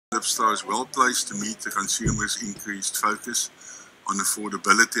Libstar is well placed to meet the consumer's increased focus on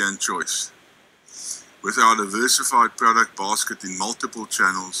affordability and choice. With our diversified product basket in multiple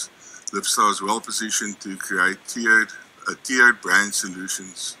channels, Libstar is well positioned to create tiered brand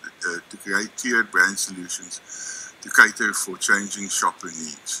solutions to cater for changing shopper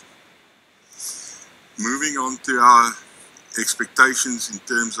needs. Moving on to our expectations in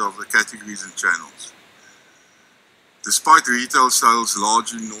terms of the categories and channels. Despite retail sales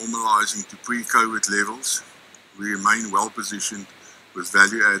largely normalizing to pre-COVID levels, we remain well positioned with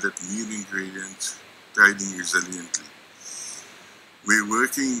value-added meal ingredients trading resiliently. We're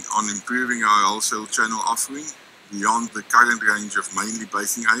working on improving our wholesale channel offering beyond the current range of mainly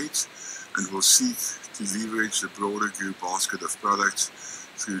baking aids, and will seek to leverage the broader group basket of products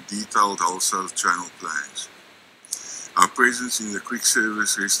through detailed wholesale channel plans. Our presence in the quick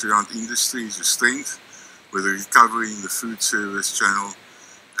service restaurant industry is a strength, with a recovery in the food service channel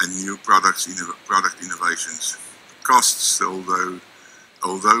and new product innovations. Costs, although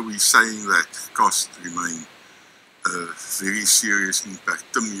we're saying that costs remain a very serious impact.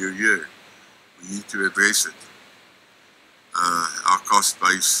 Tim, you're here. We need to address it. Our cost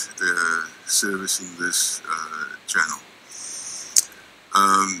base servicing this channel.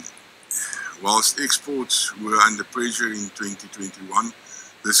 Whilst exports were under pressure in 2021,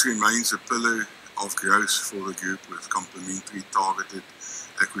 this remains a pillar of growth for the group, with complementary targeted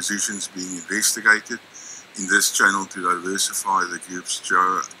acquisitions being investigated in this channel to diversify the group's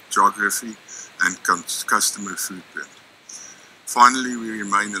geography and customer footprint. Finally, we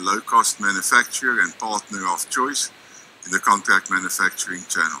remain a low-cost manufacturer and partner of choice in the contract manufacturing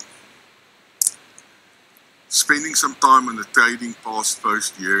channel. Spending some time on the trading past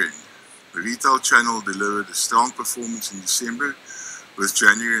post-year-end, the retail channel delivered a strong performance in December, with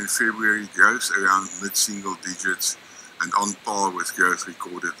January and February growth around mid-single digits and on par with growth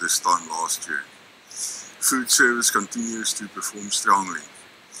recorded this time last year. Food service continues to perform strongly.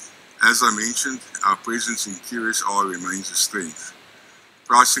 As I mentioned, our presence in QSR remains a strength.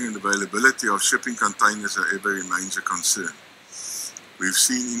 Pricing and availability of shipping containers, however, remains a concern. We've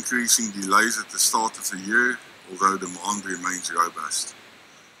seen increasing delays at the start of the year, although demand remains robust,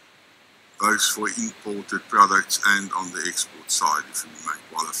 both for imported products and on the export side, if we may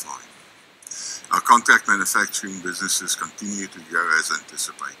qualify. Our contract manufacturing businesses continue to grow as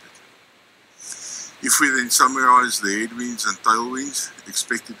anticipated. If we then summarize the headwinds and tailwinds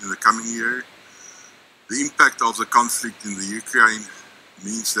expected in the coming year, the impact of the conflict in the Ukraine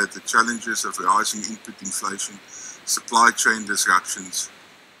means that the challenges of rising input inflation, supply chain disruptions,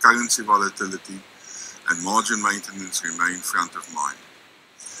 currency volatility, and margin maintenance remain front of mind.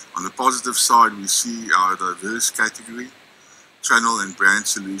 On the positive side, we see our diverse category, channel and brand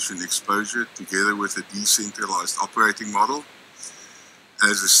solution exposure, together with a decentralized operating model,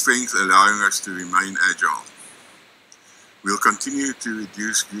 as a strength, allowing us to remain agile. We'll continue to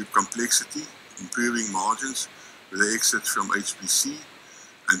reduce group complexity, improving margins with the exit from HPC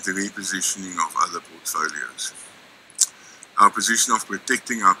and the repositioning of other portfolios. Our position of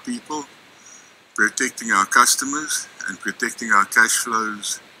protecting our people, protecting our customers, and protecting our cash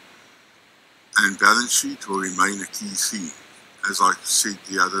flows and balance sheet will remain a key theme. As I said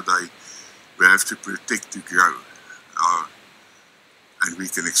the other day, we have to protect to grow, and we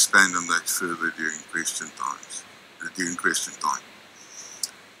can expand on that further during question time.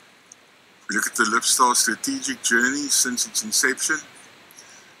 We look at the Libstar strategic journey since its inception.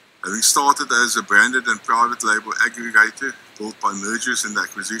 Having started as a branded and private label aggregator built by mergers and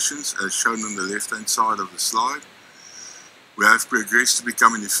acquisitions, as shown on the left-hand side of the slide, we have progressed to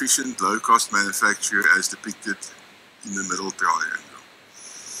become an efficient, low-cost manufacturer as depicted in the middle triangle.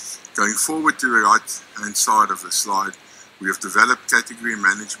 Going forward to the right-hand side of the slide, we have developed category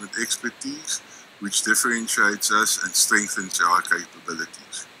management expertise, which differentiates us and strengthens our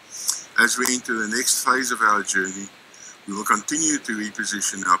capabilities. As we enter the next phase of our journey, we will continue to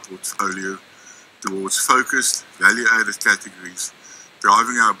reposition our portfolio towards focused, value-added categories,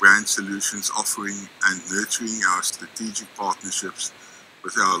 driving our brand solutions offering and nurturing our strategic partnerships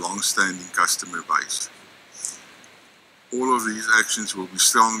with our long-standing customer base. All of these actions will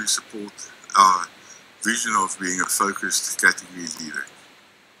strongly support our vision of being a focused category leader.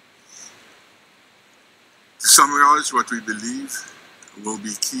 To summarize what we believe will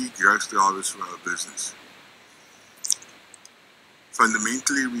be key growth drivers for our business.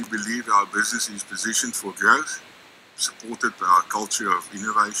 Fundamentally, we believe our business is positioned for growth, supported by our culture of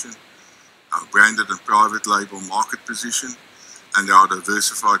innovation, our branded and private label market position, and our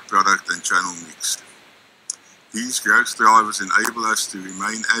diversified product and channel mix. These growth drivers enable us to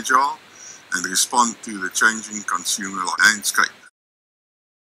remain agile and respond to the changing consumer landscape.